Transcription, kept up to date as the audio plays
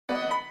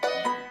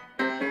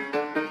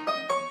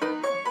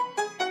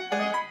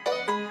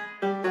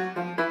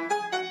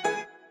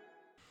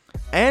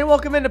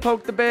welcome into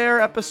Poke the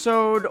Bear,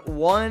 episode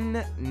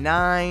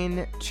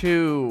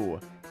 192.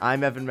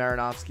 I'm Evan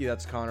Marinofsky,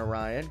 that's Connor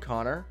Ryan.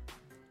 Connor,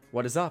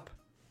 what is up?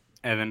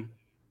 Evan,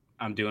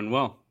 I'm doing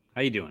well.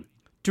 How you doing?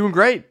 Doing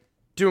great.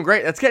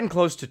 That's getting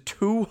close to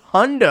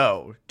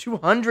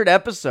 200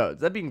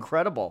 episodes. That'd be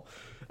incredible.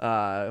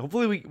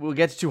 Hopefully we'll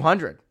get to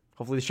 200.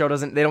 Hopefully the show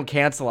they don't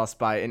cancel us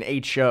in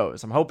 8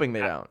 shows. I'm hoping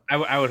they don't.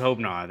 I would hope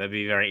not. That'd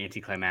be very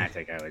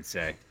anticlimactic, I would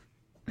say.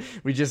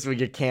 We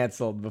get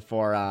canceled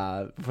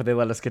before they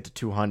let us get to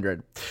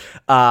 200.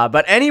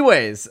 But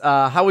anyways,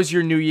 how was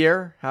your new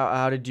year?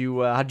 How did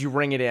you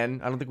ring it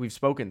in? I don't think we've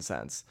spoken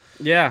since.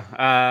 Yeah,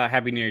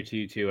 happy New Year to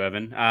you too,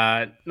 Evan.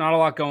 Not a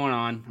lot going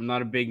on. I'm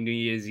not a big New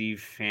Year's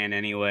Eve fan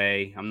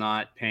anyway. I'm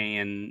not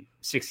paying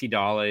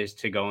 $60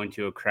 to go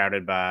into a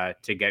crowded bar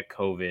to get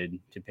COVID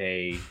to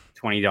pay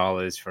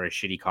 $20 for a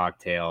shitty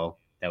cocktail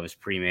that was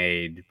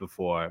pre-made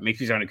before. It makes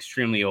me sound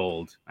extremely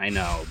old, I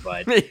know,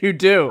 but you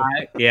do.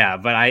 I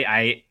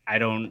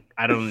don't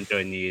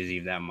enjoy New Year's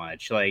Eve that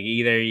much. Like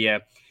either you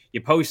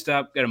post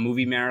up, got a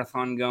movie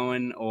marathon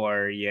going,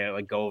 or you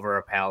like go over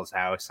a pal's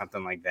house,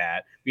 something like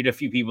that. We had a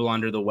few people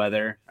under the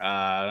weather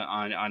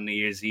on New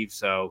Year's Eve,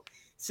 so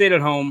stayed at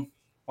home,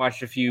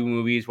 watched a few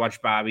movies,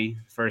 watched Bobby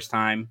first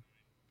time.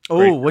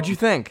 Oh, what'd you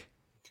think?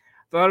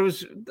 Thought it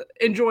was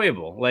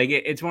enjoyable. Like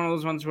it's one of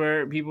those ones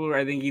where people,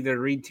 I think, either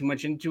read too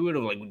much into it or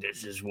like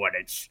this is what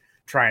it's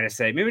trying to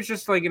say. Maybe it's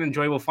just like an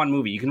enjoyable, fun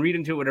movie. You can read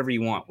into it whatever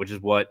you want, which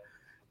is what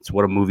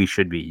a movie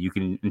should be. You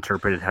can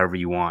interpret it however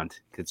you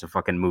want. It's a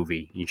fucking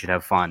movie. You should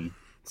have fun.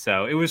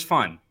 So it was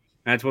fun.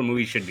 That's what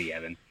movies should be,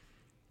 Evan.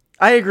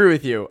 I agree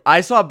with you.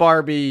 I saw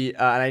Barbie,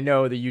 and I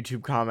know the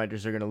YouTube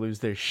commenters are going to lose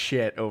their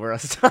shit over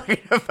us talking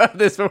about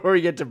this before we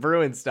get to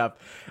Bruins stuff.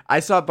 I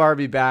saw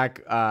Barbie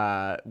back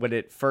when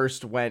it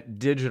first went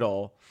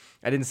digital.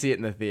 I didn't see it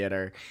in the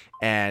theater,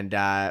 and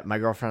my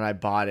girlfriend and I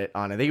bought it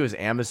on, I think it was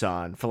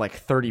Amazon, for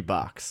like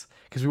 $30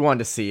 because we wanted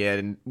to see it,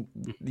 and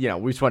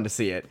we just wanted to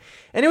see it,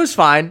 and it was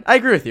fine. I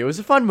agree with you. It was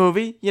a fun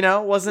movie.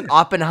 It wasn't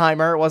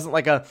Oppenheimer. It wasn't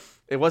a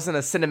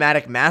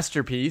cinematic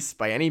masterpiece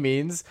by any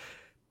means.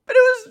 But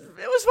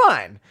it was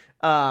fine.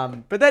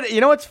 But then,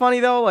 what's funny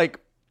though? Like,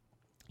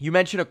 you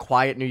mentioned a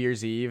quiet New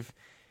Year's Eve,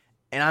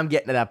 and I'm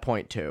getting to that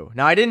point too.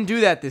 Now, I didn't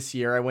do that this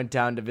year. I went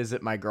down to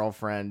visit my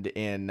girlfriend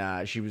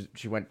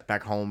she went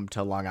back home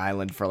to Long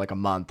Island for like a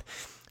month.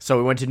 So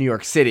we went to New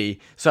York City.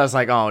 So I was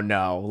like, oh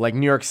no, like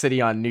New York City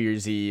on New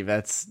Year's Eve,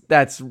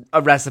 that's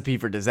a recipe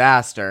for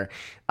disaster.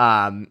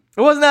 It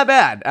wasn't that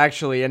bad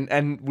actually,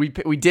 and we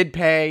did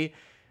pay.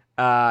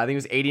 I think it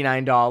was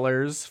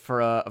 $89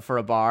 for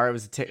a bar. It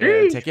was a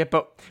ticket,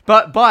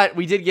 but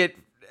we did get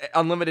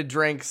unlimited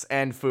drinks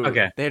and food.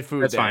 Okay, they had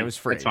food that's there. Fine. It was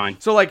free. That's fine.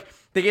 So like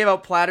they gave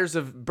out platters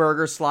of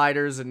burger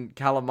sliders and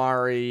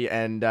calamari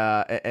and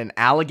an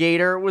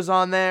alligator was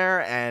on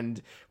there.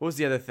 And what was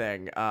the other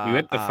thing? You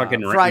had the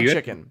fucking fried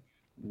chicken.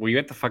 Were you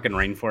at the fucking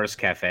Rainforest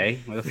Cafe?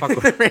 Where the fuck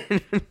was we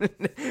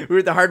were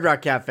at the Hard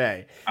Rock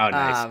Cafe. Oh,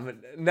 nice.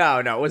 No,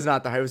 it was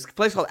not it was a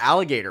place called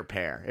Alligator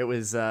Pear. It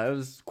was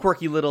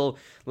quirky little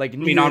like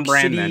New York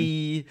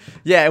City. Then.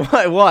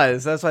 Yeah, it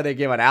was. That's why they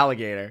gave out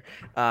alligator.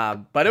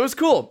 But it was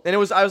cool, and I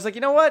was like,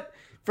 you know what?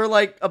 For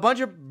like a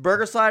bunch of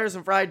burger sliders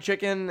and fried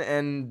chicken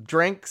and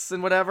drinks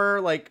and whatever,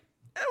 like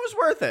it was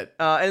worth it.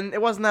 And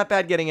it wasn't that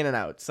bad getting in and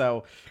out.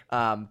 So,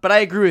 but I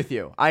agree with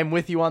you. I'm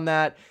with you on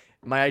that.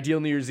 My ideal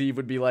New Year's Eve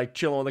would be like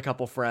chilling with a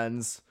couple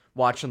friends,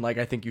 watching like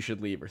I Think You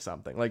Should Leave or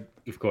something. Like,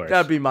 of course,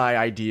 that'd be my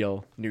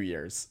ideal New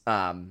Year's.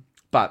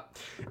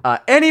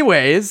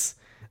 Anyways,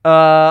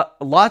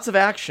 lots of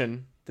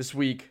action this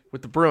week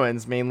with the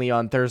Bruins, mainly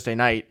on Thursday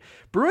night.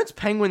 Bruins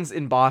Penguins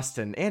in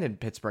Boston and in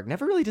Pittsburgh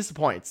never really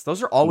disappoints.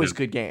 Those are always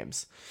good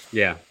games.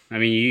 Yeah, I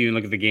mean, you even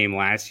look at the game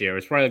last year. It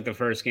was probably like the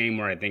first game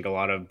where I think a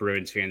lot of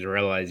Bruins fans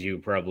realize you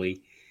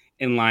probably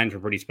in line for a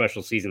pretty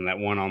special season, that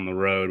one on the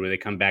road where they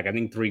come back, I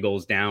think 3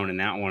 goals down in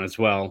that one as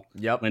well.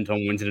 Yep.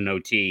 Lindholm wins it in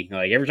OT.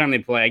 Like every time they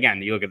play,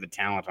 again, you look at the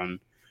talent on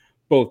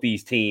both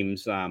these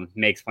teams,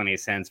 makes plenty of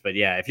sense. But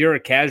yeah, if you're a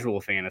casual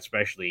fan,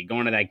 especially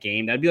going to that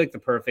game, that'd be like the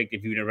perfect,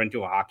 if you never went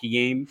to a hockey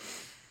game,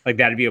 like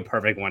that'd be a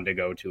perfect one to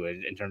go to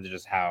in terms of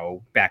just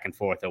how back and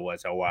forth it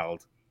was, how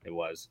wild it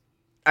was.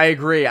 I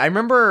agree. I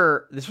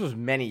remember this was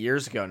many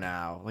years ago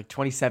now, like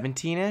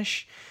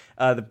 2017-ish.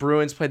 The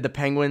Bruins played the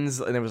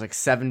Penguins, and it was like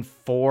 7-4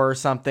 or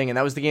something. And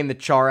that was the game that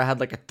Chara had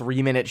like a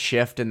 3-minute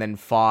shift and then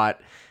fought.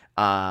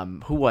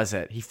 Who was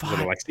it? He fought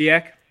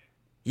Alexiak?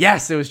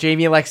 Yes, it was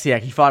Jamie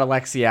Alexiak. He fought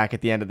Alexiak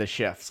at the end of the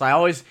shift. So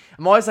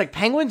I'm always like,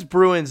 Penguins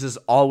Bruins is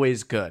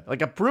always good.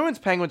 Like a Bruins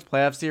Penguins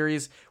playoff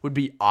series would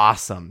be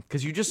awesome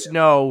because you just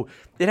know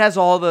it has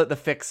all the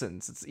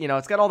fixins.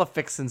 It's got all the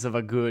fixins of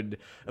a good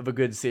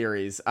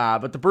series.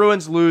 But the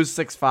Bruins lose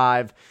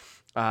 6-5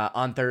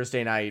 on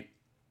Thursday night.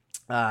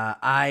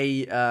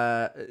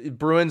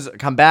 Bruins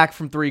come back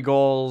from 3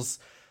 goals,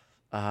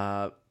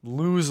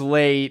 lose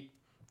late,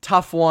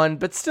 tough one,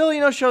 but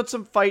still, showed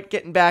some fight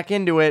getting back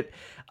into it.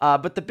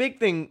 But the big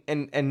thing,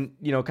 and kind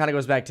of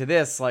goes back to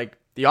this, like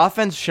the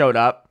offense showed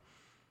up,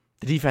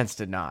 The defense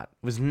did not.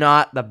 It was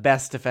not the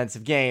best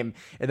defensive game,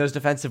 and those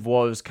defensive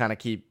woes kind of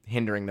keep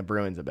hindering the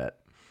Bruins a bit.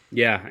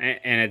 Yeah,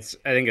 and it's,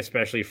 I think,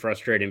 especially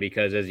frustrating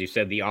because, as you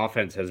said, the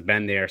offense has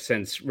been there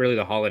since really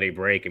the holiday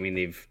break. I mean,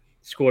 they've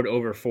scored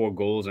over 4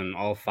 goals in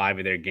all 5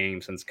 of their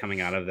games since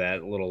coming out of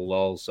that little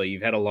lull. So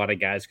you've had a lot of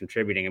guys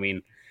contributing. I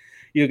mean,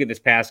 you look at this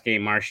past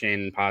game,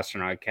 Marchand and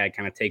Pastrnak had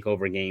kind of take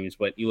over games,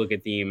 but you look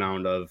at the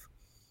amount of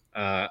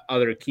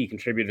other key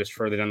contributors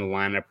further down the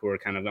lineup who are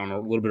kind of on a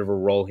little bit of a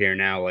roll here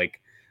now,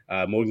 like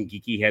Morgan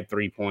Geekie had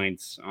 3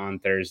 points on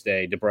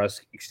Thursday.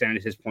 DeBrusk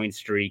extended his point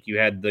streak. You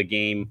had the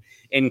game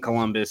in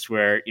Columbus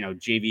where,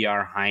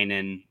 JVR,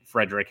 Heinen,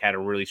 Frederick had a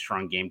really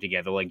strong game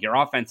together. Like, your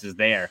offense is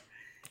there.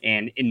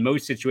 And in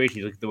most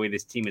situations, look at the way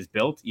this team is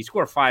built. You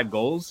score 5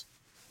 goals,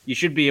 you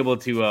should be able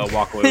to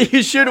walk away.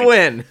 You should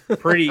win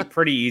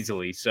pretty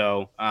easily.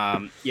 So,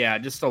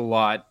 just a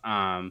lot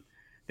that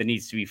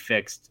needs to be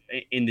fixed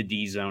in the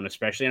D zone,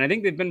 especially. And I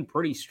think they've been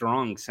pretty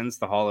strong since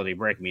the holiday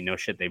break. I mean, no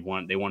shit, they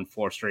won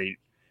 4 straight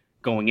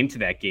going into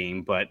that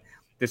game, but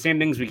the same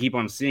things we keep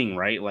on seeing,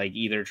 right? Like,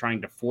 either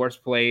trying to force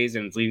plays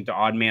and it's leading to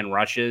odd man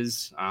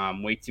rushes,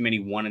 way too many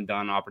one and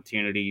done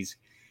opportunities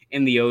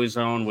in the O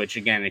zone, which,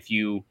 again, if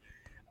you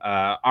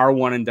are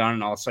one and done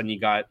and all of a sudden you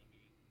got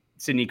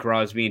Sidney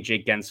Crosby and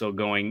Jake Gensel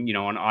going,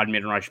 on odd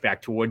man rush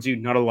back towards you,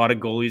 not a lot of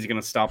goalies are going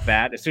to stop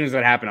that. As soon as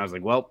that happened, I was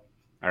like, well,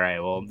 all right,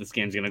 well, this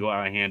game's going to go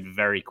out of hand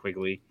very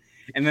quickly.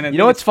 And then, you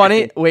know what's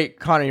funny? Wait,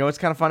 Connor, you know what's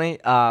kind of funny?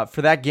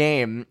 For that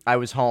game, I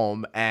was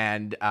home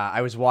and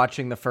I was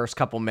watching the first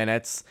couple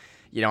minutes.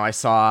 I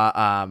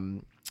saw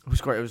who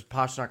scored. It was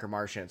Pastrnak or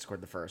Marchand scored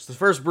the first. The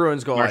first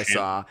Bruins goal I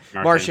saw.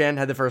 Marchand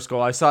had the first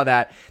goal. I saw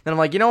that. Then I'm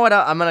like, you know what?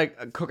 I'm gonna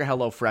cook a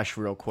HelloFresh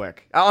real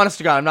quick. Honest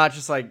to God, I'm not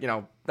just like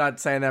not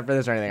saying that for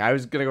this or anything. I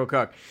was gonna go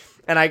cook,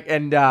 and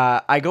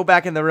I go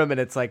back in the room and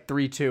it's like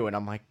 3-2, and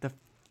I'm like,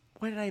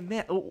 what did I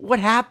miss? What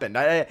happened?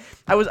 I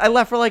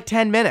left for like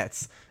 10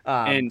 minutes.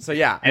 I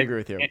agree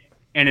with you.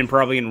 And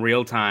probably in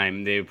real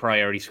time, they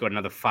probably already scored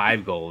another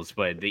 5 goals,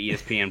 but the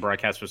ESPN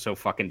broadcast was so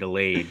fucking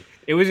delayed.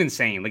 It was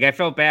insane. Like, I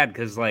felt bad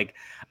because, like,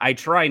 I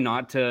try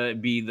not to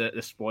be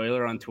the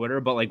spoiler on Twitter,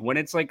 but, like, when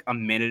it's like a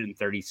minute and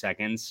 30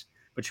 seconds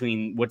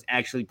between what's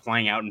actually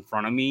playing out in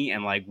front of me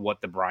and, like,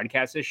 what the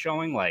broadcast is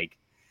showing, like,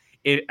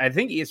 I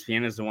think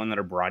ESPN is the one that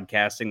are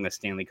broadcasting the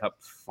Stanley Cup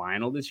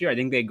final this year. I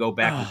think they go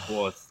back and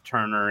forth,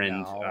 Turner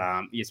and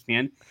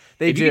ESPN.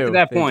 If you get to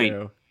that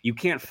point, you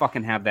can't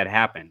fucking have that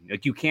happen.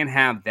 Like, you can't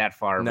have that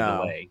far of a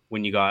delay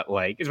when you got,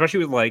 like,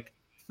 especially with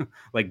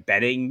like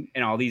betting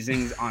and all these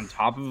things on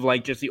top of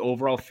like just the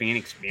overall fan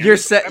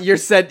experience. You're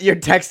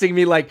texting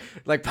me like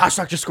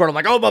Pastrnak just scored. I'm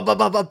like, oh,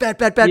 bet.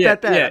 But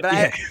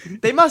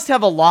they must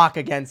have a lock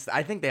against.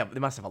 I think they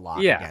must have a lock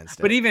against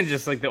it. But even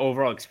just like the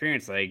overall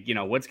experience, like,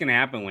 what's gonna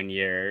happen when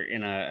you're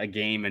in a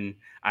game and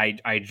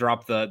I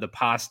drop the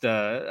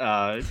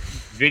pasta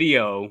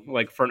video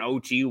like for an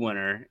OT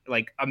winner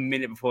like a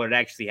minute before it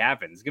actually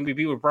happens. It's gonna be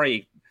people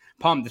probably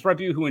pumped. There's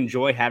probably people who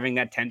enjoy having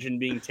that tension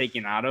being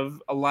taken out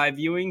of a live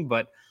viewing,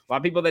 but a lot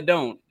of people that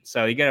don't.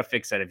 So you got to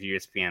fix that if you're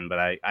ESPN, but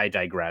I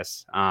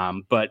digress.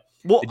 But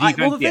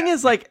the thing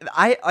is, like,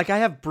 I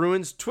have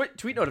Bruins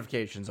tweet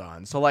notifications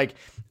on. So like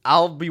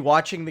I'll be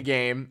watching the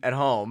game at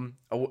home,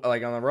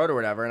 like on the road or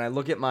whatever. And I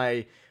look at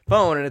my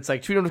phone and it's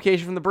like tweet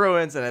notification from the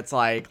Bruins. And it's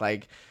like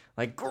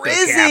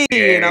Grizzy.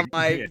 And I'm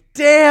like,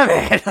 damn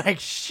it. Like,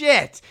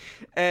 shit.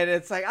 And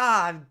it's like,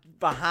 I'm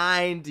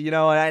behind,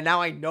 and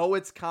now I know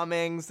it's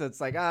coming. So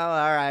it's like, oh,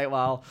 all right,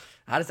 well,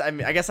 I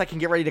guess I can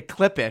get ready to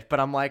clip it, but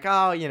I'm like, oh,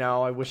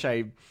 I wish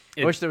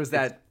there was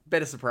that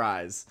bit of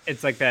surprise.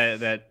 It's like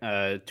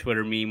that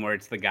Twitter meme where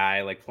it's the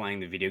guy like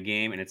playing the video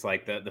game and it's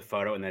like the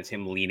photo and that's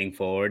him leaning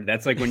forward.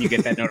 That's like when you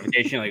get that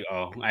notification, like,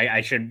 oh,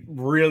 I should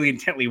really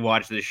intently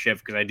watch this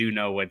shift because I do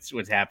know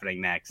what's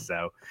happening next.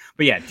 So,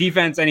 but yeah,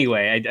 defense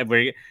anyway.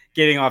 We're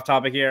getting off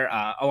topic here.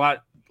 A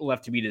lot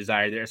left to be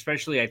desired there,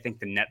 especially I think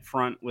the net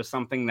front was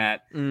something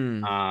that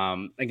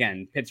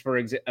again,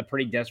 Pittsburgh's a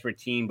pretty desperate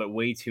team, but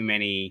way too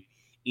many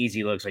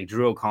easy looks. Like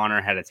Drew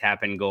O'Connor had a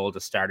tap-in goal to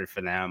start it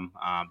for them,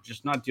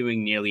 just not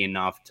doing nearly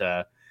enough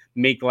to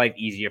make life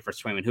easier for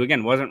Swayman, who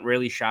again wasn't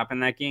really sharp in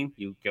that game.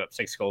 You give up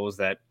 6 goals,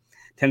 that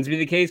tends to be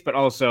the case, but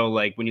also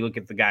like when you look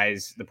at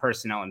the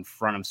personnel in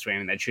front of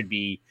Swayman that should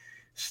be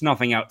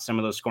snuffing out some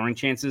of those scoring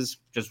chances,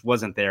 just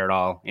wasn't there at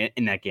all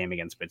in that game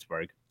against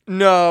Pittsburgh.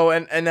 No,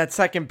 and that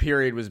second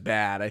period was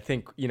bad. I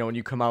think, when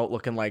you come out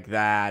looking like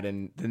that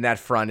and the net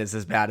front is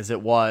as bad as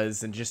it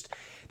was, and just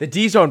the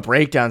D-zone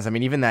breakdowns, I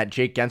mean, even that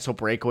Jake Gensel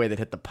breakaway that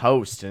hit the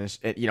post, and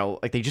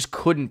like they just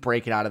couldn't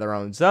break it out of their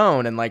own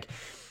zone. And like,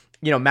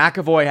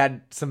 McAvoy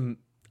had some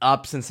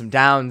ups and some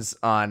downs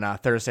on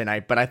Thursday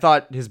night, but I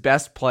thought his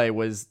best play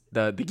was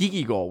the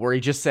Geekie goal where he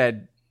just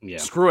said,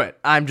 screw it,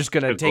 I'm just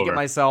going to take it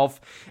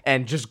myself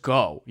and just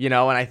go, and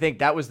I think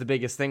that was the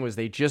biggest thing was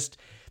they just...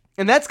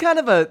 And that's kind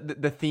of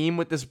the theme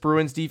with this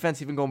Bruins defense,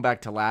 even going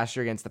back to last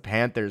year against the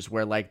Panthers,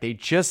 where like they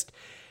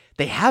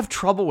have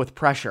trouble with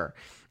pressure.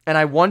 And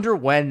I wonder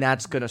when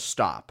that's going to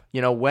stop.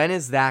 When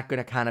is that going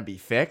to kind of be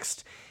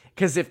fixed?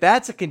 Because if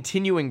that's a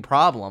continuing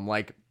problem,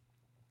 like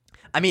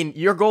I mean,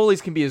 your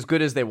goalies can be as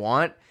good as they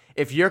want.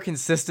 If you're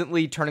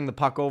consistently turning the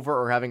puck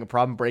over or having a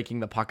problem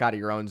breaking the puck out of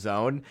your own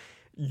zone,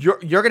 you're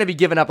going to be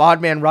giving up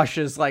odd man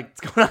rushes like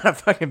it's going out of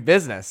fucking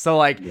business. So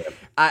like,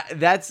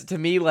 that's to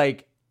me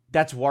like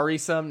that's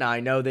worrisome. Now I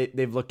know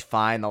they've looked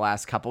fine the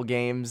last couple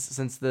games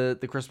since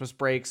the Christmas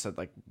break, so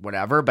like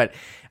whatever. But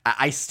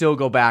I still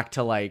go back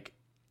to like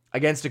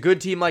against a good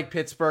team like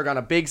Pittsburgh on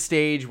a big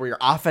stage where your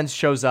offense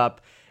shows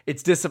up.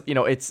 It's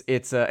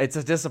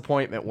a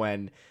disappointment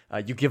when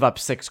you give up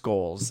 6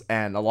 goals,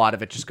 and a lot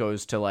of it just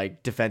goes to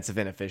like defensive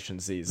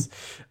inefficiencies.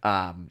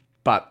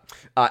 But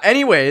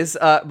anyways,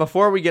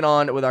 before we get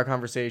on with our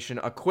conversation,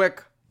 a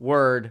quick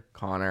word,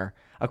 Connor,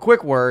 a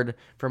quick word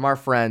from our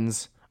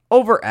friends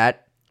over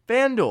at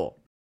FanDuel.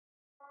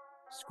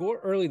 Score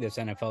early this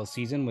NFL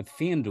season with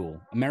FanDuel,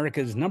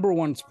 America's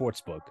 #1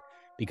 sportsbook.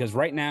 Because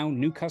right now,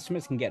 new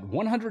customers can get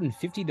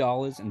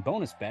 $150 in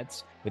bonus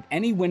bets with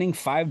any winning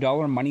 $5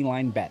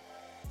 moneyline bet.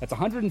 That's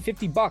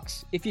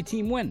 $150 if your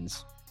team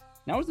wins.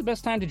 Now is the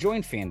best time to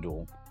join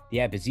FanDuel. The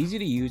app is easy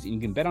to use and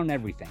you can bet on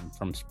everything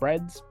from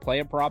spreads,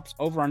 player props,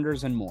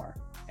 over-unders, and more.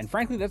 And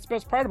frankly, that's the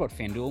best part about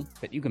FanDuel,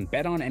 that you can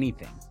bet on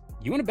anything.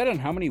 You want to bet on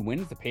how many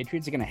wins the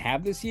Patriots are going to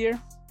have this year?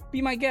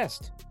 Be my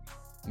guest.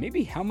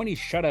 Maybe how many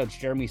shutouts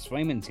Jeremy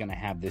Swayman's going to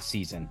have this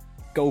season?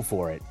 Go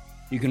for it.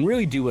 You can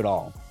really do it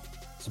all.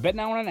 So bet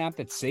now on an app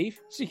that's safe,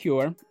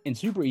 secure, and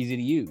super easy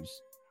to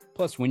use.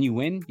 Plus, when you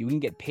win, you can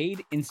get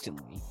paid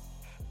instantly.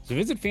 So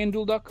visit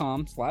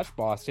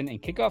FanDuel.com/Boston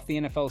and kick off the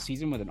NFL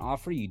season with an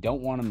offer you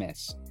don't want to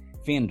miss.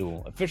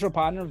 FanDuel, official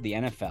partner of the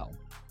NFL.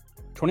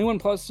 21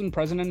 plus and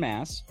present in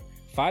Mass.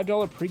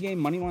 $5 pregame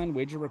moneyline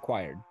wager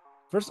required.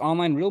 First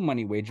online real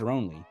money wager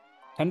only.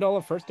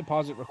 $10 first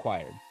deposit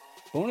required.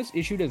 Bonus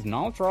issued as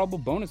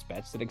non-withdrawable bonus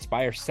bets that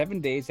expire 7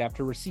 days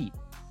after receipt.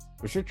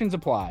 Restrictions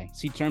apply.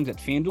 See terms at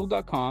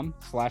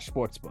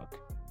FanDuel.com/sportsbook.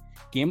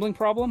 Gambling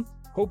problem?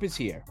 Hope is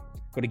here.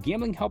 Go to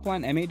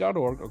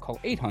gamblinghelplinema.org or call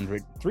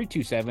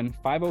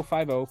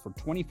 800-327-5050 for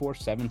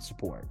 24/7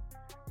 support.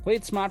 Play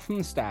it smart from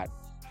the start.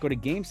 Go to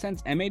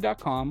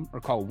GameSenseMA.com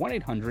or call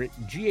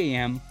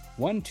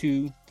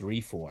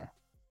 1-800-GAM-1234.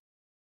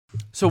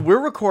 So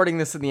we're recording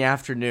this in the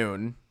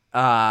afternoon.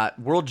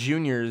 World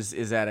Juniors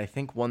is at, I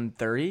think,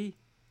 1:30.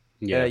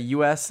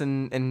 U.S.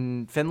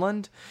 and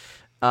Finland.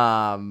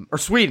 Or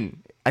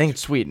Sweden. I think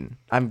it's Sweden.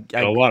 I'm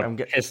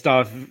pissed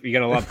off. You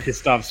got a lot of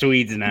pissed off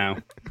Swedes now.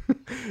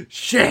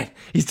 Shit,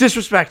 he's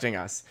disrespecting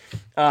us.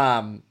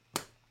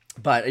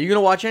 But are you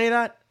gonna watch any of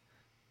that?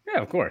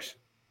 Yeah, of course.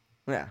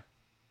 Yeah,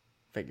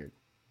 figured.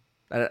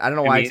 I don't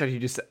know why I expected you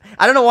to say.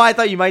 I don't know why I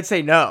thought you might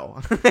say no.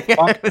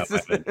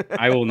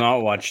 I will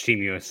not watch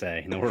Team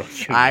USA in the World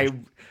Juniors.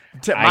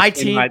 My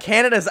team,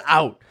 Canada's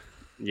out.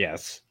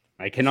 Yes,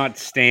 I cannot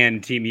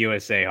stand Team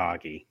USA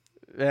hockey.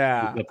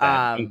 Yeah, clip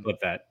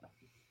that.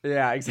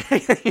 Yeah,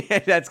 exactly.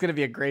 That's gonna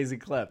be a crazy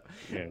clip.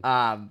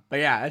 Yeah. But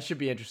yeah, that should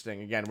be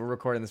interesting. Again, we're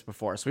recording this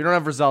before, so we don't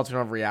have results. We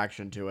don't have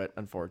reaction to it,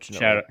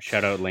 unfortunately.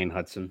 Shout out Lane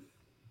Hudson.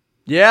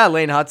 Yeah,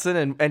 Lane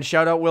Hudson, and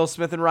shout out Will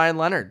Smith and Ryan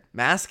Leonard,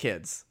 Mass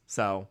kids.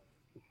 So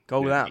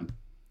go with them.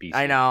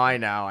 I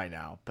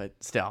know, but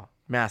still,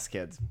 Mass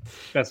kids.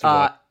 Best of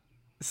luck.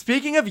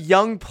 Speaking of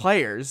young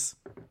players,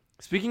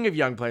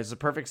 it's a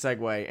perfect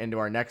segue into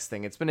our next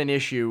thing. It's been an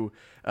issue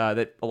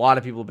that a lot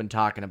of people have been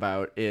talking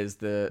about is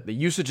the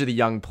usage of the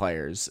young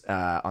players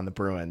on the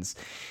Bruins,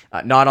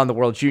 not on the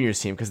World Juniors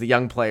team, because the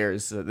young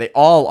players, they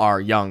all are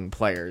young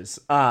players.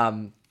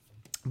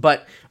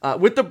 But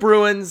with the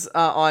Bruins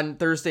on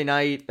Thursday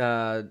night,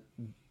 Merkulov,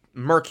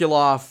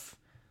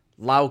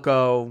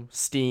 Lauko,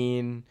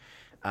 Steen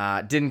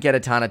didn't get a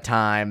ton of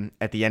time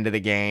at the end of the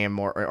game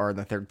or in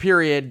the third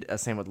period.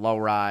 Same with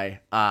Lowry.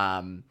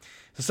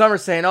 So some are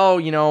saying,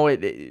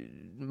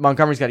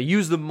 Montgomery's got to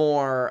use them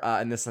more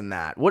and this and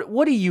that.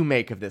 What do you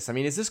make of this? I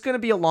mean, is this going to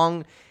be a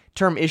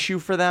long-term issue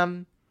for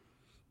them?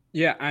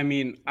 Yeah, I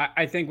mean,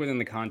 I think within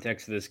the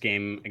context of this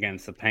game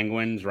against the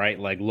Penguins, right,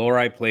 like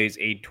Lowry plays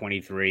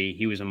 823.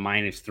 He was a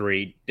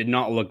 -3, did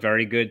not look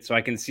very good. So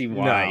I can see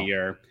why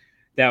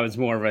that was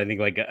more of, I think,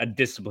 like a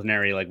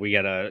disciplinary, like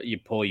you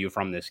pull you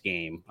from this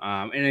game.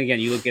 And again,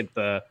 you look at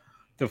the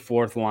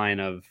fourth line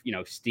of,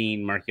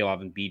 Steen,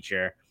 Merkulov, and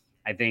Beecher.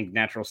 I think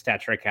Natural Stat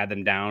Trick had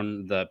them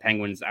down. The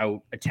Penguins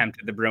out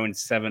attempted the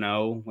Bruins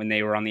 7-0 when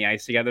they were on the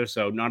ice together.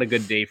 So not a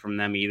good day from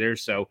them either.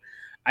 So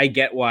I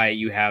get why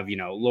you have,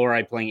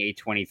 Lowry playing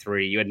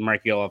 823. You had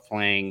Merkulov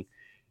playing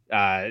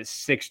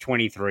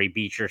 623,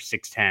 Beecher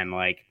 610.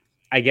 Like,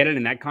 I get it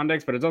in that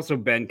context, but it's also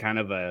been kind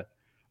of a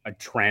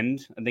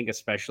trend, I think,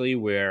 especially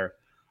where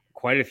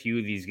quite a few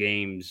of these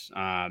games,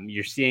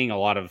 you're seeing a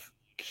lot of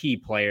key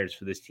players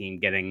for this team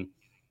getting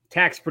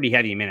taxed pretty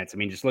heavy minutes. I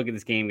mean, just look at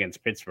this game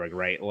against Pittsburgh,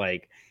 right?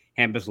 Like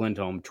Hampus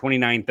Lindholm,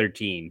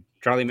 29-13.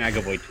 Charlie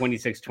McAvoy,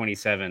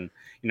 26-27.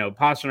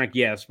 Pasternak,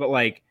 yes, but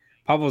like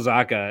Pavel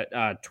Zacha,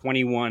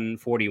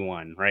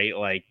 21-41, right?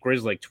 Like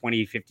Grizzly,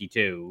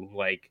 20-52.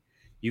 Like,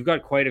 you've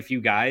got quite a few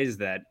guys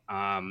that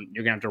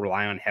you're gonna have to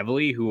rely on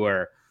heavily who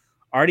are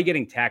already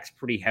getting taxed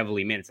pretty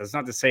heavily minutes. That's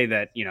not to say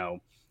that,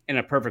 in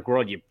a perfect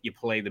world, you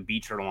play the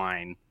Beecher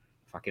line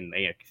fucking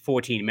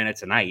 14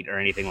 minutes a night or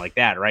anything like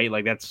that, right?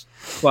 Like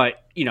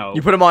but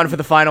you put him on for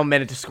the final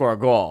minute to score a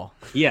goal.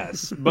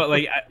 Yes, but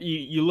like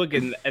you look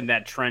in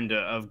that trend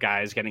of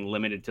guys getting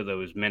limited to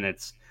those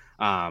minutes.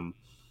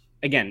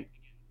 Again,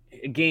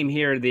 a game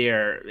here or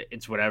there,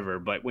 it's whatever.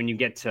 But when you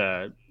get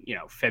to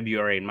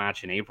February and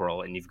March and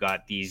April, and you've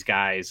got these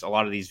guys, a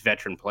lot of these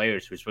veteran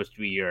players who are supposed to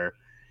be your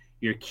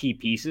key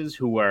pieces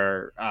who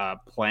are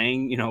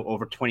playing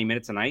over 20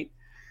 minutes a night,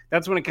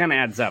 that's when it kind of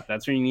adds up.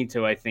 That's when you need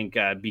to, I think,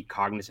 be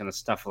cognizant of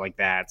stuff like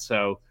that.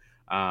 So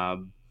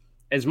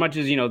as much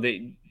as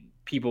the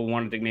people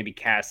wanted to maybe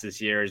cast this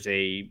year as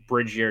a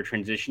bridge year,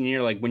 transition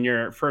year, like when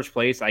you're first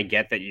place, I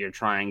get that you're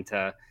trying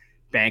to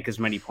bank as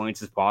many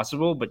points as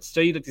possible, but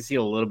still you'd like to see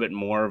a little bit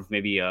more of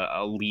maybe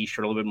a leash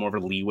or a little bit more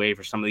of a leeway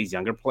for some of these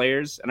younger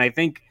players. And I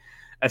think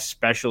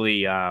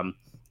especially,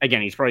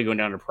 again, he's probably going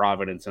down to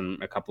Providence in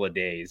a couple of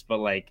days, but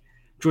like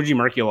Georgi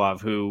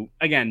Merkulov, who,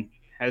 again,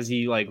 has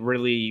he like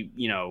really,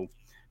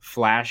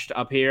 flashed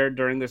up here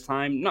during this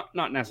time?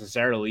 Not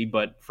necessarily,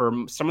 but for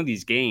some of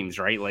these games,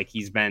 right? Like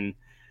he's been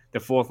the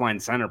fourth line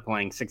center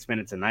playing 6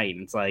 minutes a night.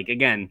 And it's like,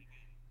 again,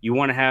 you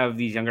want to have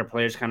these younger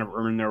players kind of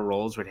earn their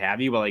roles, what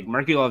have you, but like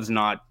Merkulov's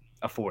not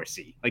a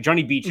 4C. Like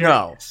Johnny Beecher,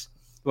 no.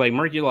 Like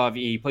Merkulov,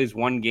 he plays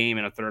one game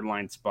in a third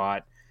line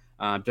spot,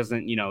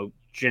 doesn't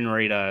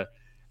generate a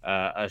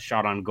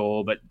shot on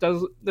goal, but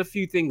does the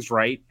few things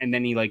right, and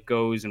then he like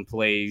goes and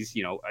plays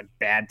a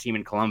bad team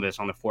in Columbus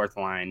on the fourth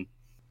line.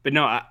 But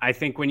no, I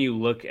think when you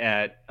look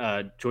at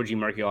Georgi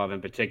Merkulov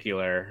in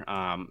particular,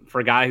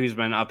 for a guy who's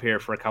been up here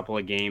for a couple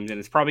of games and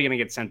is probably going to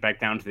get sent back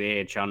down to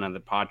the AHL now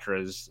that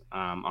Poitras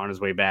on his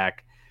way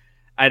back,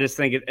 I just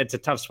think it's a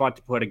tough spot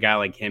to put a guy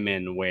like him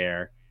in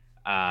where,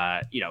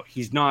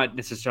 he's not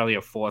necessarily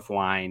a fourth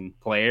line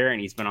player, and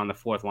he's been on the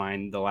fourth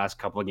line the last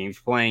couple of games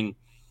playing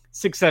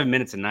 6-7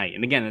 minutes a night.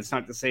 And again, it's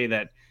not to say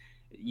that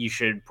you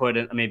should put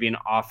maybe an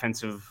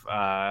offensive,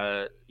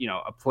 a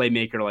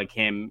playmaker like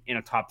him in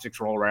a top six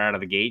role right out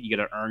of the gate. You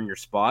got to earn your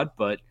spot,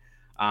 but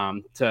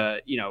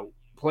to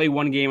play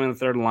one game on the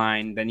third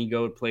line, then you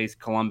go plays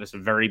Columbus, a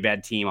very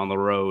bad team on the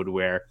road.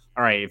 Where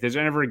all right, if there's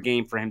ever a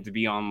game for him to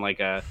be on like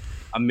a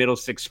middle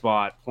six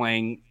spot,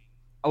 playing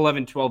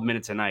 11-12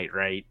 minutes a night,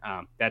 right?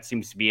 That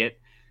seems to be it.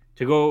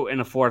 To go in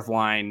a fourth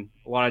line,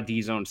 a lot of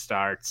D zone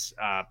starts,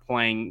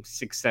 playing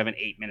 6, 7,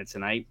 8 minutes a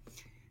night.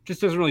 Just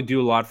doesn't really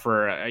do a lot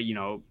for,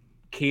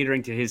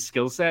 catering to his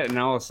skill set. And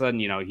all of a sudden,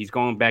 he's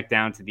going back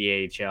down to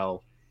the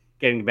AHL,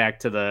 getting back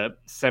to the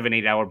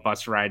 7-8 hour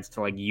bus rides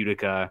to like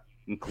Utica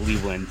and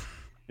Cleveland.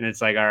 And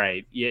it's like, all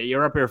right,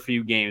 you're up here a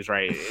few games,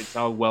 right? It's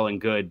all well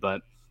and good.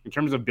 But in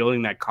terms of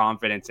building that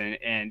confidence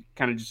and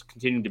kind of just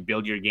continuing to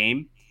build your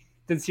game,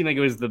 it didn't seem like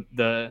it was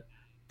the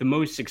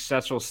most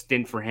successful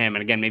stint for him.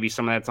 And again, maybe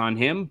some of that's on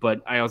him,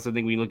 but I also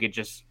think we look at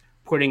just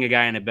putting a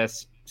guy in the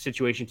best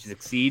situation to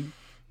succeed.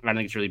 I don't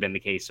think it's really been the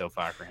case so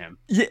far for him.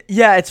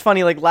 Yeah, it's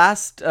funny. Like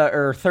last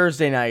or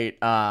Thursday night,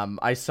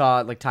 I saw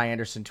like Ty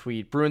Anderson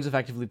tweet, Bruins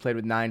effectively played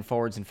with 9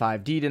 forwards and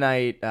 5D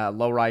tonight.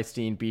 Low Rye,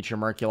 Steen, Beecher,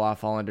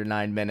 Merkulov all under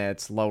 9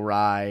 minutes. Low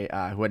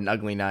Rye, who had an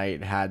ugly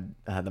night, had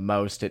the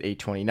most at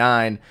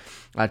 8:29.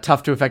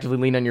 Tough to effectively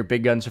lean on your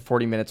big guns for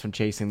 40 minutes when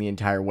chasing the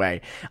entire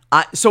way.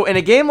 So in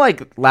a game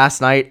like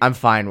last night, I'm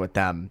fine with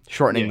them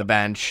shortening the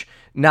bench.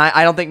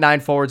 I don't think 9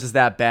 forwards is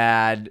that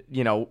bad.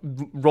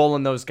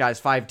 Rolling those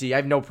guys 5D. I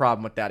have no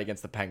problem with that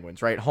against the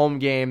Penguins, right? Home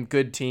game,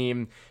 good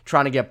team,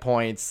 trying to get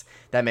points.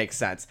 That makes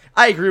sense.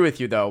 I agree with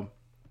you, though.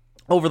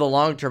 Over the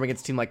long term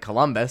against a team like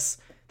Columbus,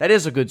 that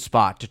is a good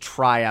spot to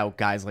try out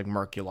guys like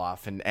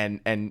Merkulov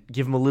and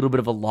give them a little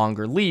bit of a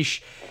longer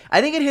leash. I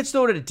think it hits,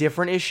 though, at a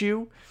different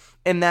issue,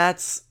 and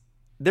that's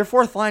their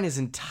fourth line is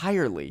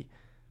entirely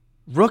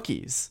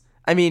rookies.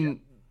 I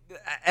mean,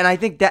 and I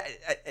think that,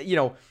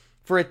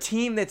 for a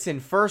team that's in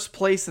first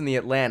place in the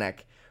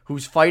Atlantic,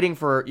 who's fighting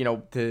for,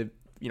 to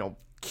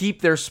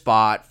keep their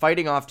spot,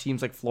 fighting off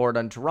teams like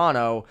Florida and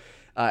Toronto,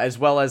 as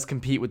well as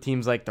compete with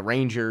teams like the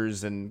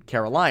Rangers and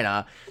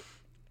Carolina,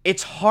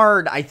 it's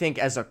hard, I think,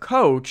 as a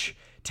coach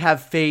to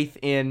have faith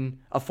in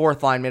a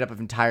fourth line made up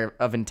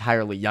of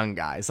entirely young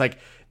guys. Like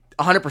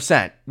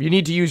 100%, you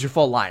need to use your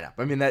full lineup.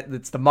 I mean,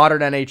 that's the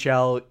modern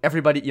NHL.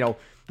 Everybody,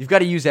 you've got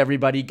to use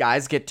everybody.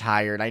 Guys get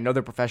tired. I know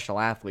they're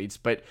professional athletes,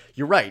 but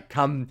you're right.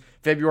 Come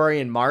February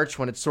and March,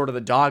 when it's sort of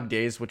the dog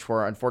days, which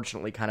we're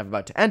unfortunately kind of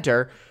about to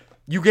enter,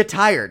 you get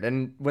tired.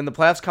 And when the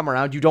playoffs come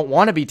around, you don't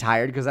want to be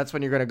tired because that's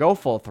when you're going to go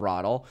full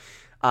throttle.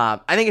 I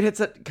think it hits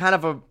a kind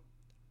of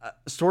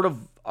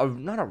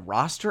not a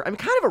roster. I mean,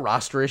 kind of a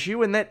roster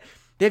issue in that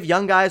they have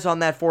young guys on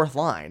that fourth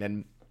line,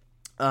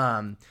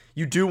 and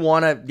you do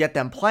want to get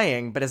them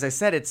playing. But as I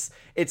said, it's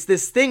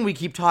this thing we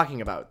keep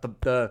talking about,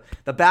 the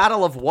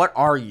battle of what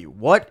are you?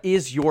 What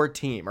is your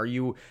team? Are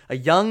you a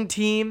young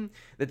team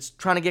that's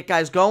trying to get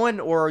guys going,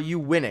 or are you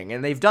winning?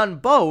 And they've done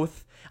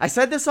both. I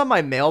said this on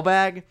my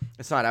mailbag.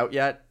 It's not out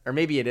yet, or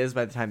maybe it is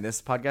by the time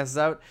this podcast is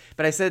out.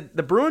 But I said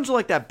the Bruins are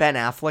like that Ben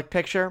Affleck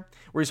picture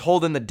where he's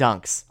holding the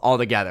dunks all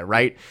together,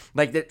 right?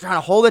 Like they're trying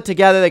to hold it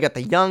together. They got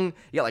you got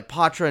like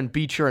Poitras and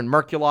Beecher and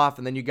Merkulov,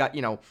 and then you got,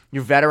 your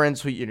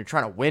veterans who you're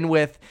trying to win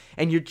with,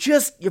 and you're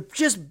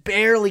just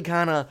barely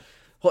kind of,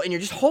 and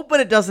you're just hoping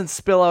it doesn't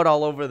spill out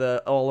all over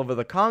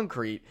the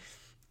concrete.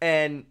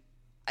 And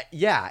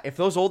yeah, if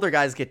those older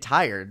guys get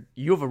tired,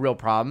 you have a real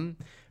problem.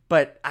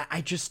 But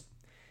I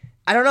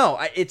don't know.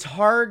 It's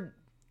hard.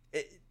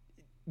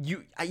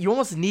 You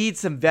almost need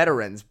some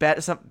veterans,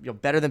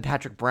 better than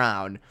Patrick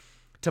Brown,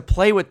 to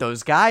play with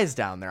those guys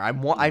down there.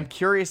 I'm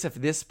curious if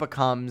this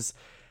becomes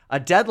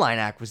a deadline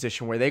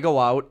acquisition where they go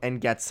out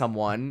and get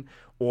someone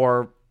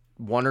or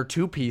one or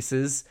two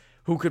pieces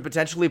who could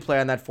potentially play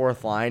on that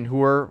fourth line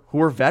who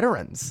are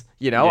veterans.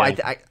 Yeah.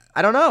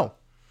 I don't know.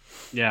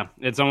 Yeah,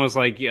 it's almost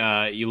like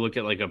you look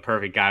at like a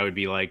perfect guy would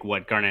be like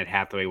what Garnett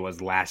Hathaway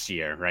was last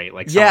year, right?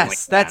 Like yes, like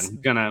that's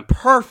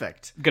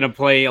perfect. Gonna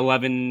play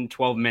 11,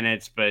 12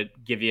 minutes, but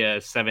give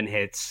you 7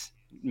 hits,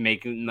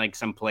 making like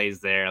some plays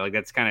there. Like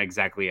that's kind of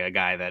exactly a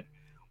guy that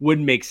would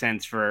make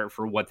sense for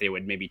what they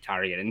would maybe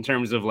target in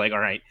terms of like, all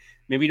right,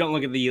 maybe don't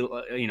look at the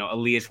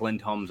Elias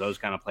Lindholms, those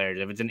kind of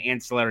players. If it's an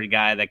ancillary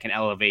guy that can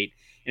elevate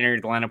an area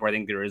of the lineup where I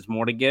think there is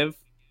more to give,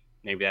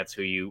 maybe that's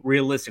who you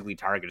realistically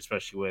target,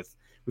 especially with.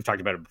 We've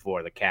talked about it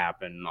before, the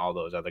cap and all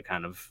those other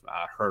kind of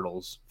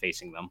hurdles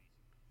facing them.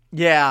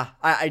 Yeah,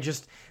 I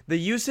just the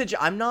usage.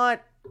 I'm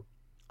not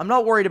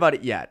worried about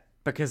it yet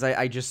because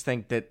I just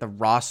think that the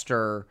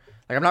roster,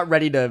 like I'm not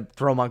ready to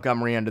throw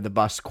Montgomery under the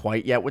bus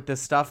quite yet with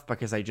this stuff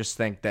because I just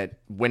think that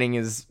winning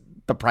is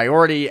the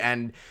priority.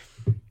 And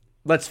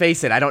let's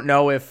face it, I don't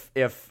know if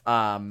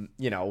Lauko,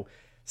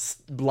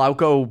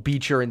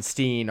 Beecher, and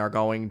Steen are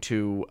going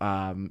to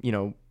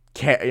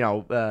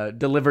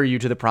deliver you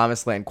to the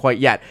promised land quite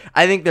yet.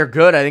 I think they're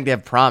good. I think they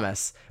have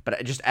promise,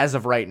 but just as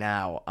of right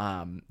now,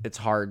 it's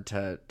hard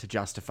to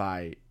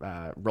justify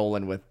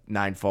rolling with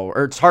 9 forward,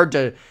 or it's hard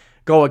to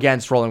go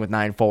against rolling with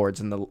 9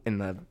 forwards in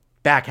the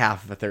back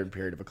half of a third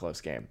period of a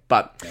close game.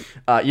 But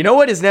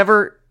what is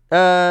never,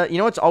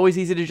 what's always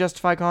easy to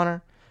justify,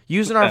 Connor?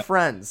 Using our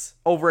friends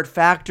over at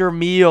Factor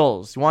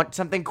Meals. You want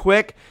something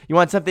quick? You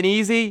want something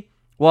easy?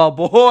 Well,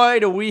 boy,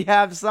 do we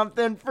have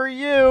something for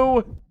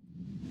you.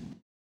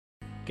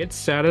 Get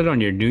started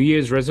on your New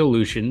Year's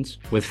resolutions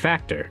with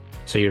Factor,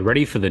 so you're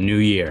ready for the new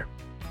year.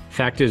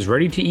 Factor's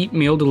ready-to-eat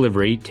meal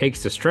delivery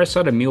takes the stress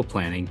out of meal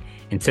planning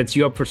and sets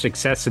you up for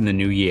success in the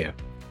new year.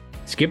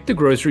 Skip the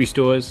grocery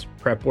stores,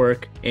 prep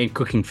work, and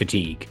cooking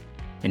fatigue.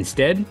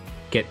 Instead,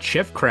 get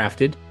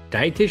chef-crafted,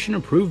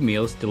 dietitian-approved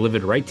meals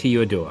delivered right to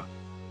your door.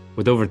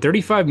 With over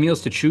 35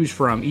 meals to choose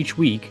from each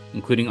week,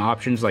 including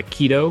options like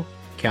keto,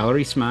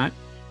 calorie smart,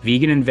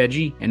 vegan and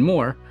veggie, and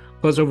more,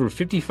 plus over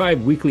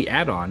 55 weekly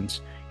add-ons,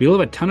 you'll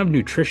have a ton of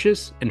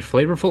nutritious and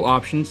flavorful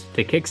options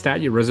to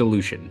kickstart your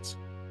resolutions.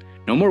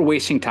 No more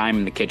wasting time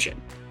in the kitchen.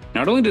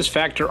 Not only does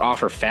Factor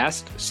offer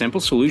fast,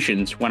 simple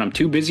solutions when I'm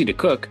too busy to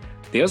cook,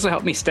 they also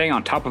help me stay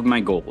on top of my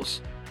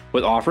goals.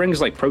 With offerings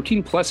like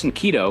Protein Plus and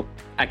Keto,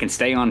 I can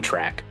stay on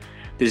track.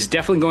 This is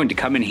definitely going to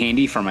come in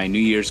handy for my New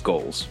Year's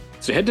goals.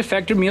 So head to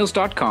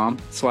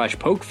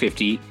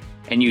factormeals.com/poke50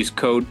 and use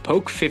code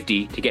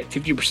POKE50 to get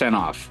 50%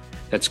 off.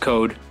 That's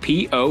code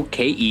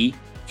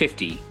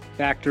POKE50.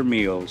 Factor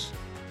Meals,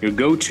 your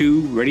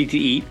go-to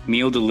ready-to-eat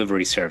meal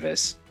delivery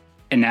service.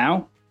 And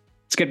now,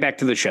 let's get back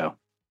to the show.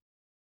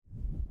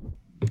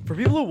 For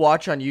people who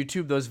watch on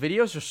YouTube, those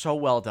videos are so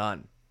well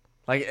done.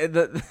 Like,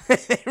 they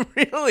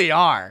really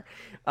are.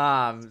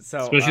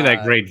 Especially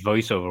that great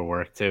voiceover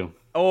work, too.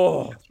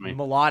 Oh,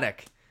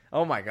 melodic.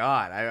 Oh, my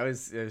God. It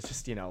was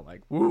just,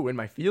 like, woo, in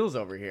my feels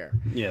over here.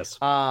 Yes.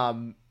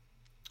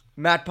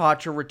 Matt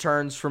Poitras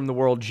returns from the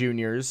World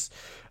Juniors.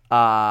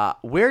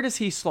 Where does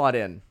he slot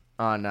in?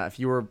 If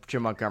you were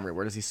Jim Montgomery,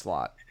 where does he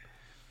slot?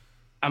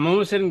 I'm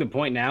almost hitting the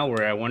point now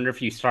where I wonder if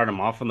you start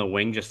him off on the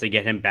wing just to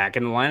get him back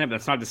in the lineup.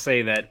 That's not to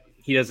say that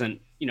he doesn't,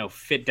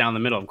 fit down the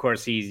middle. Of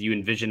course, you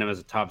envision him as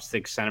a top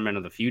 6 centerman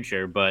of the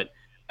future, but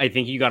I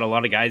think you got a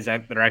lot of guys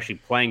that are actually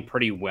playing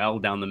pretty well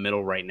down the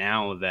middle right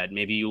now that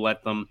maybe you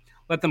let them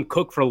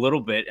cook for a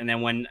little bit, and then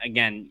when,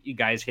 again, you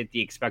guys hit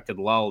the expected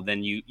lull,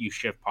 then you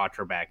shift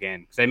Poitras back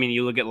in. Because,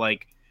 you look at,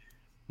 like,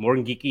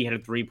 Morgan Geekie had a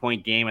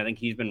 3-point game. I think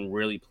he's been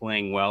really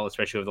playing well,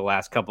 especially over the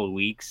last couple of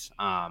weeks.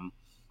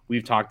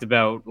 We've talked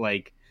about,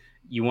 like,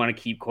 you want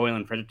to keep Coyle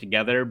and Frederic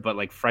together, but,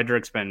 like,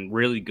 Frederic's been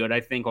really good,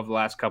 I think, over the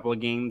last couple of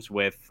games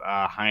with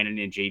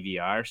Heinen and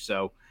JVR.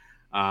 So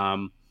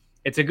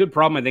it's a good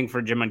problem, I think,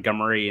 for Jim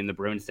Montgomery and the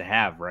Bruins to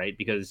have, right?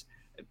 Because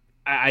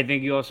I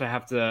think you also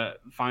have to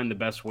find the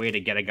best way to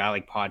get a guy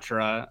like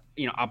Poitras,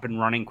 up and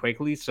running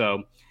quickly.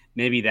 So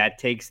maybe that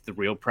takes the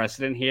real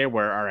precedent here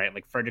where, all right,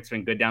 like Frederic's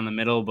been good down the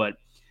middle, but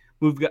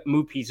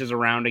move pieces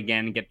around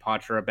again and get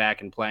Poitras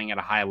back and playing at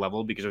a high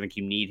level, because I think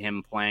you need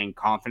him playing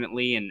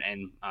confidently and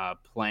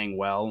playing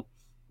well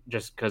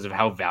just because of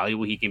how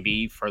valuable he can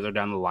be further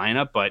down the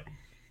lineup. But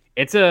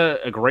it's a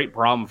great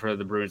problem for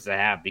the Bruins to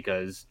have,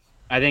 because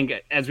I think,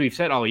 as we've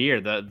said all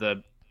year,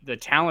 the the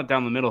talent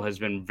down the middle has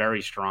been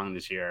very strong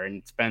this year, and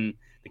it's been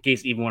the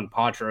case even when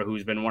Poitras,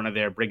 who's been one of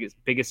their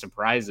biggest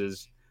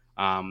surprises,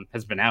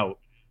 has been out.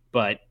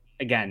 But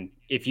again,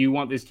 if you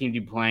want this team to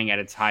be playing at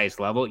its highest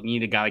level, you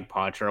need a guy like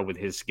Poitras with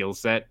his skill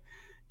set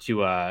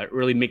to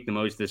really make the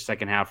most of this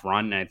second half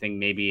run. And I think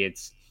maybe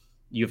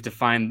you have to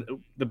find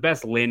the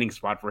best landing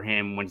spot for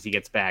him once he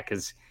gets back,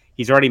 because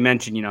he's already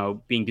mentioned,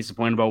 being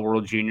disappointed about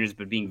World Juniors,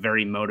 but being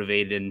very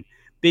motivated and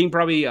being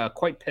probably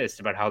quite pissed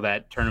about how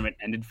that tournament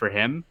ended for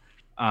him.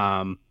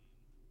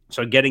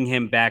 So getting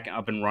him back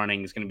up and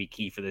running is going to be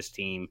key for this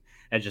team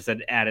as just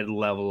an added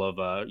level of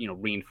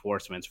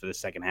reinforcements for the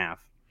second half.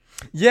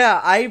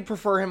 Yeah, I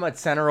prefer him at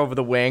center over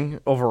the wing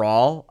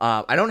overall.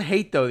 I don't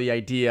hate, though, the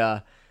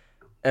idea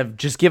of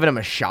just giving him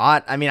a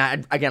shot. I mean,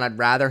 I'd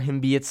rather him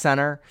be at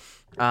center.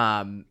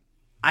 I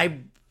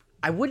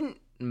wouldn't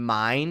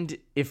mind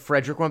if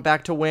Frederick went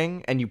back to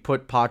wing and you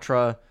put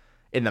Poitras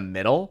in the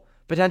middle,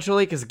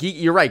 potentially, because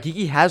you're right,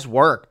 Geeky has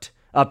worked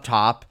up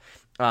top.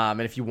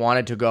 And if you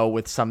wanted to go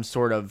with some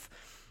sort of,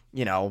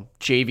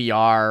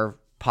 JVR,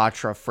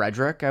 Poitras,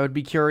 Frederick, I would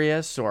be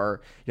curious.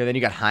 Or, then you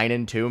got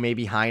Heinen, too.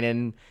 Maybe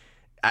Heinen,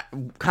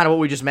 kind of what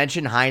we just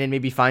mentioned, Heinen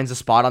maybe finds a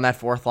spot on that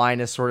fourth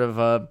line as sort of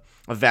a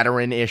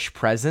veteran-ish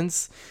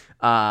presence.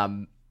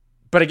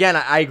 But again,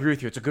 I agree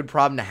with you. It's a good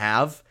problem to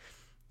have.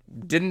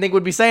 Didn't think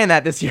we'd be saying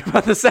that this year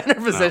about the center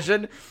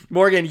position. No.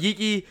 Morgan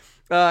Geeky,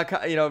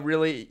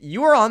 really,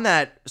 you were on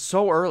that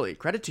so early.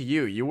 Credit to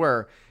you. You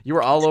were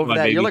all over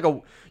that.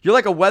 Baby. You're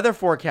like a weather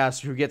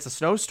forecaster who gets a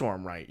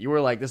snowstorm right. You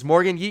were like, this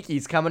Morgan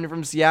Geeky's coming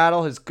from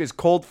Seattle. His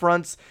cold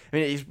fronts. I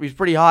mean, he's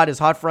pretty hot. His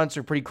hot fronts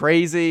are pretty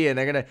crazy, and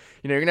they're gonna,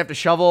 you're gonna have to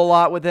shovel a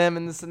lot with him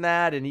and this and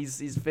that. And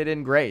he's fit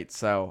in great.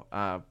 So,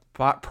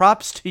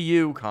 props to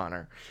you,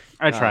 Connor.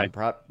 I tried.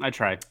 I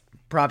tried.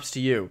 Props to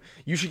you.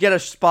 You should get a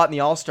spot in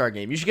the All-Star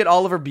game. You should get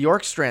Oliver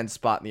Bjorkstrand's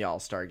spot in the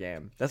All-Star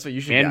game. That's what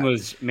you should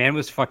get. Man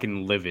was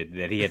fucking livid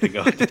that he had to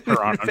go to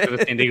Toronto to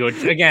the San Diego.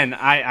 Again,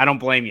 I don't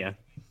blame you.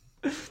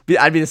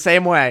 I'd be the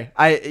same way.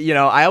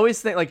 I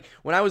always think, like,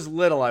 when I was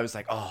little, I was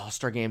like, oh,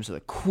 All-Star games are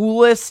the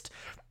coolest.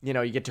 You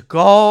get to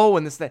go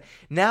and this thing.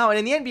 Now, and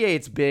in the NBA,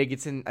 it's big. I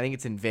think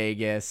it's in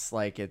Vegas.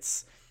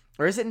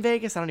 Or is it in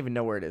Vegas? I don't even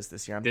know where it is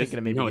this year. I'm thinking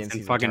of maybe it's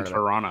in fucking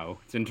Toronto.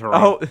 It's in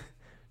Toronto. Oh,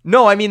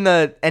 no, I mean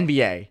the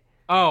NBA.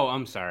 Oh,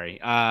 I'm sorry.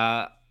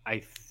 I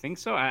think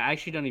so. I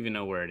actually don't even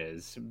know where it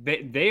is.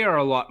 They are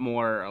a lot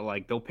more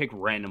like, they'll pick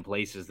random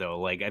places though.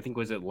 Like, I think,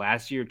 was it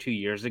last year, 2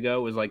 years ago?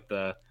 It was like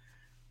the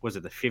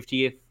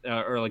 50th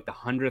or like the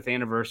 100th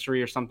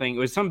anniversary or something. It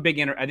was some big,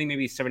 I think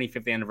maybe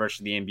 75th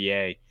anniversary of the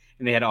NBA,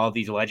 and they had all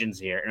these legends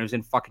here, and it was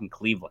in fucking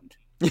Cleveland.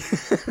 I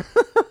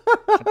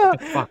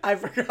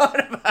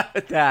forgot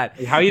about that.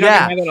 How you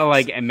not gonna have it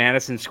like at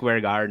Madison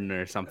Square Garden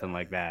or something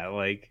like that?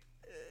 Like.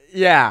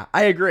 Yeah,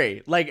 I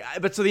agree.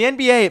 But so the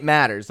NBA, it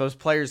matters. Those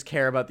players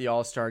care about the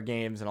All-Star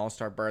games and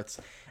All-Star berths.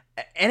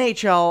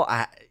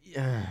 NHL,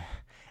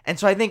 and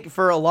so I think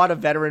for a lot of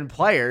veteran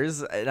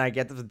players, and I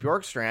get this with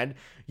Bjorkstrand,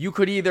 you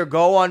could either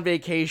go on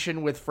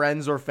vacation with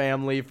friends or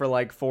family for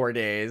like 4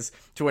 days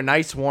to a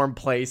nice warm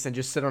place and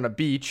just sit on a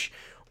beach,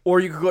 or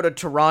you could go to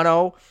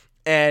Toronto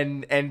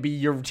and be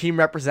your team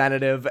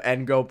representative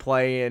and go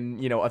play in,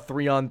 a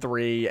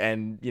 3-on-3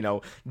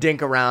 and,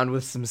 dink around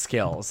with some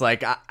skills.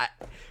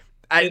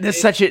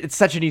 It's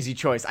such an easy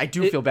choice. I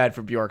do feel bad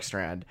for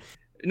Bjorkstrand.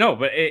 No,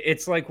 but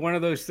it's like one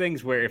of those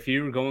things where if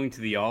you were going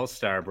to the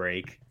All-Star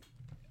break,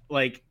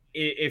 like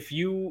if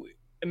you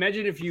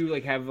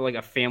have like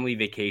a family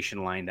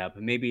vacation lined up,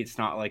 and maybe it's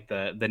not like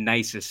the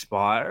nicest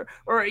spot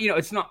or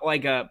it's not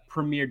like a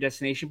premier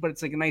destination, but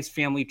it's like a nice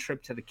family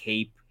trip to the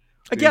Cape.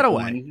 A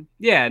getaway.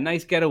 Yeah,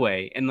 nice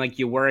getaway. And like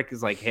your work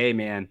is like, hey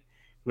man,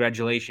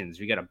 congratulations.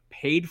 We got a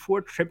paid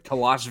for trip to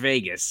Las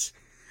Vegas.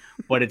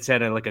 But it's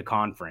at a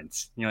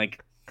conference. You're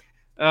like,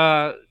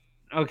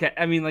 okay.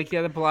 I mean, like,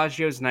 yeah, the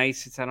Bellagio's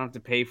nice. I don't have to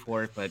pay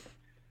for it, but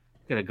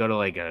I'm gonna go to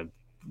like a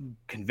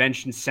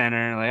convention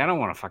center. Like, I don't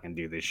want to fucking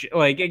do this shit.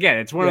 Like, again,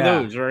 it's one of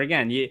those where,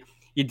 again, you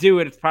do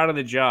it. It's part of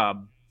the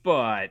job.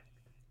 But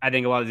I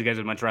think a lot of these guys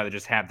would much rather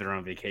just have their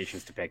own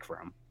vacations to pick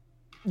from.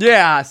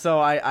 Yeah,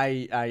 so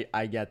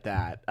I get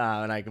that,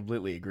 and I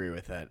completely agree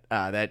with it.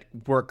 That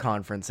work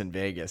conference in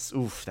Vegas,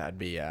 oof, that'd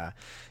be, they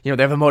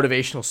have a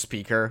motivational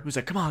speaker who's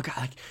like, come on, God,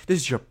 like,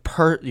 this is your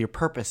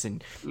purpose,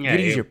 and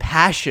your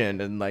passion,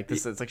 and like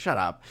this, it's like, shut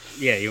up.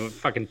 Yeah, you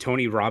fucking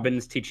Tony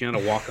Robbins teaching how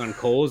to walk on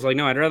coals. Like,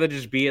 no, I'd rather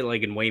just be at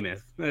like in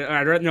Weymouth.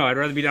 I'd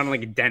rather be down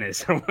like in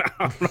Dennis. I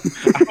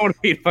don't want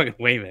to be in fucking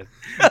Weymouth.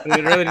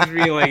 I'd rather just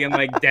be like in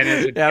like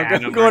Dennis. Yeah,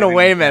 I'm going to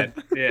Weymouth.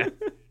 Yeah.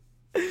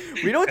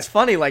 You know what's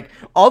funny? Like,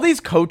 all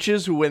these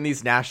coaches who win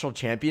these national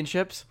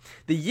championships,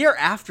 the year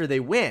after they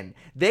win,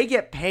 they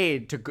get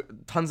paid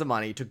tons of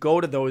money to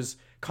go to those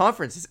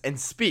conferences and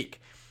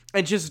speak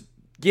and just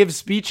give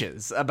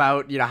speeches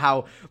about,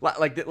 how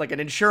like an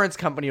insurance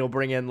company will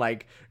bring in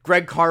like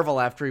Greg Carvel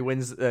after he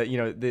wins,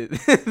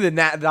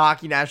 the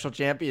hockey national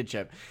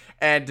championship,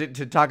 and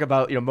to talk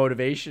about,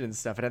 motivation and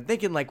stuff. And I'm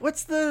thinking, like,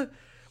 what's the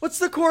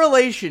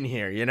correlation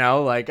here?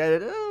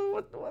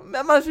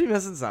 I must be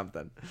missing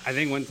something. I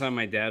think one time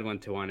my dad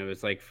went to one. It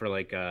was like for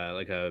like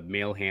a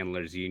mail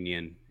handlers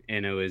union,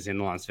 and it was in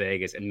Las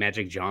Vegas. And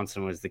Magic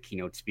Johnson was the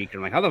keynote speaker.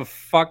 I'm like, how the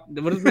fuck?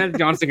 What is Magic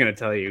Johnson gonna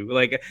tell you?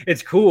 Like,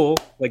 it's cool.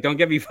 Like, don't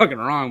get me fucking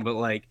wrong, but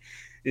like,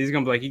 he's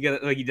gonna be like,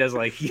 he does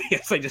like he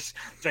has like just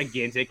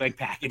gigantic like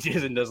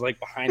packages and does like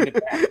behind the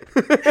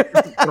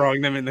back,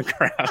 throwing them in the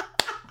crowd.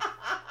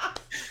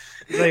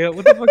 Like,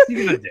 what the fuck's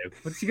he gonna do?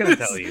 What's he gonna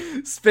tell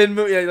you? Spin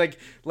move, yeah,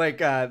 like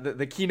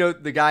the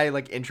keynote, the guy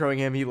like introing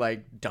him, he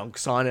like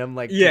dunks on him,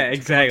 like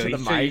exactly. to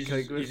the mic.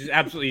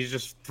 He's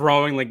just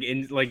throwing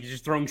he's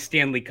just throwing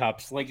Stanley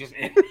cups like just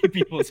in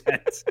people's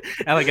heads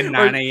at like a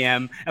 9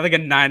 a.m.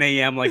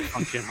 like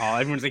function hall.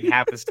 Everyone's like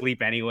half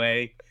asleep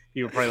anyway.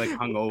 You were probably like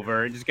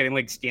hungover, just getting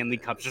like Stanley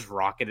cups just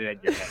rocketed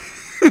at your head.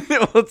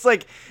 Well, it's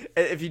like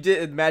if you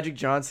did Magic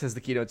Johnson as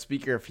the keynote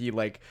speaker, if he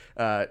like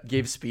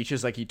gave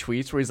speeches like he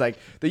tweets where he's like,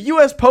 the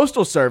U.S.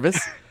 Postal Service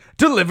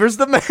delivers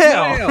the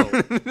mail.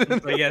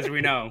 Like, yes,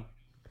 we know.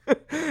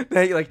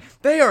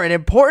 They are an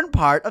important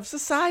part of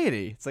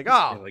society. It's like,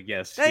 oh, like,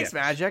 yes, thanks,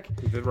 Magic.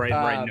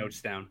 Write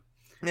notes down.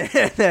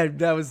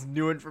 that was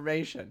new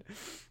information.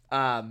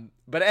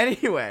 But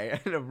anyway,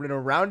 in a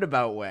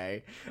roundabout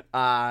way,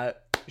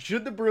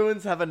 should the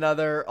Bruins have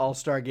another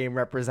All-Star Game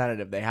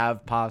representative? They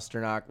have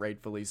Pastrnak,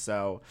 rightfully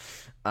so.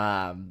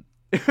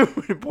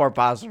 Poor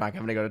Pastrnak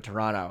having to go to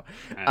Toronto.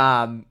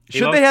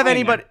 Should they have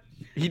anybody?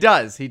 He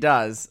does.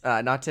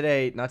 Not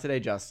today,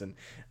 Justin.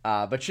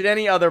 But should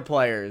any other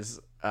players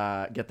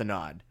get the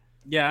nod?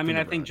 Yeah, I mean,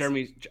 I think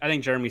Jeremy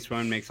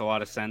Swayman makes a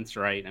lot of sense,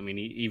 right? I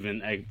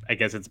mean, I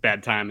guess it's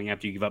bad timing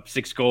after you give up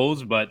 6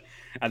 goals, but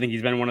I think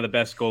he's been one of the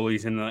best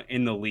goalies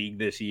in the league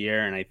this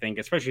year, and I think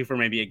especially for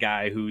maybe a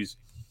guy who's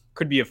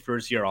could be a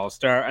first-year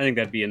All-Star, I think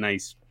that'd be a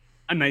nice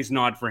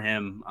nod for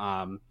him.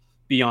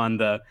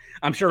 Beyond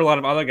I'm sure a lot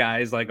of other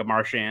guys like a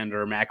Marchand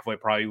or McAvoy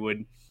probably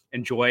would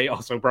enjoy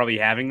also probably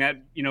having that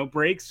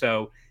break.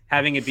 So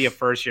having it be a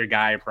first-year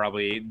guy,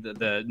 probably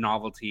the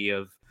novelty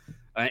of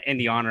and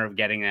the honor of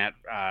getting that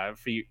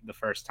for the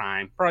first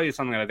time, probably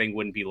something that I think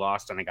wouldn't be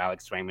lost on a guy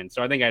like Swayman.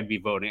 So I think I'd be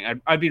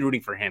voting. I'd be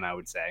rooting for him, I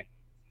would say.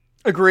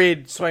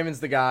 Agreed. Swayman's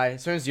the guy.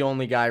 Swayman's the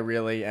only guy,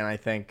 really, and I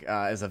think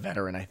as a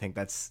veteran, I think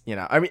that's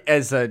I mean,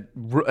 as a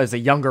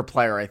younger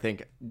player, I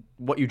think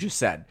what you just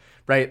said,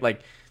 right?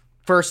 Like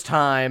first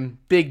time,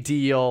 big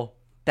deal.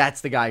 That's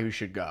the guy who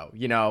should go,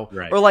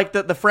 right. Or like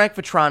the Frank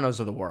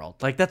Vetranos of the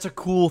world. Like that's a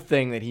cool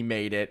thing that he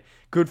made it.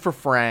 Good for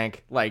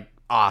Frank. Like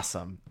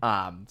awesome.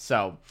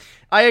 So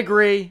I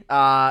agree.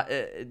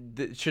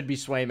 It should be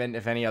Swayman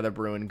if any other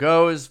Bruin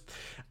goes.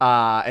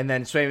 And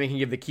then Swayman can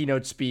give the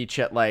keynote speech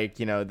at like,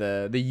 the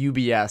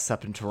UBS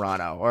up in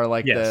Toronto or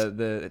like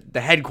the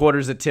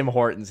headquarters at Tim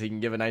Hortons. He can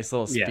give a nice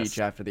little speech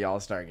after the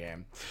All-Star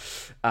game.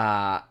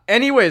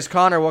 Anyways,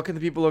 Connor, what can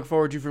the people look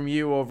forward to from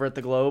you over at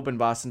the Globe and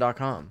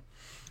Boston.com?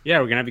 Yeah,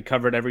 we're going to have you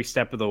covered every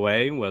step of the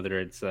way, whether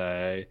it's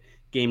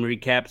game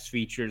recaps,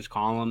 features,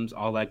 columns,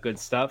 all that good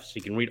stuff. So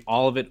you can read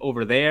all of it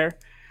over there.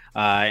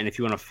 And if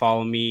you want to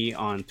follow me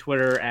on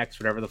Twitter, X,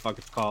 whatever the fuck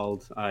it's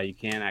called, you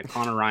can at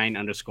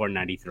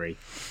ConnorRyan_93.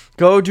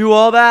 Go do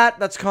all that.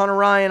 That's Connor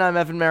Ryan. I'm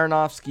Evan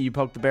Marinofsky. You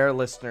Poke the Bear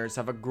listeners.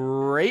 Have a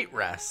great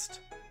rest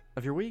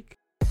of your week.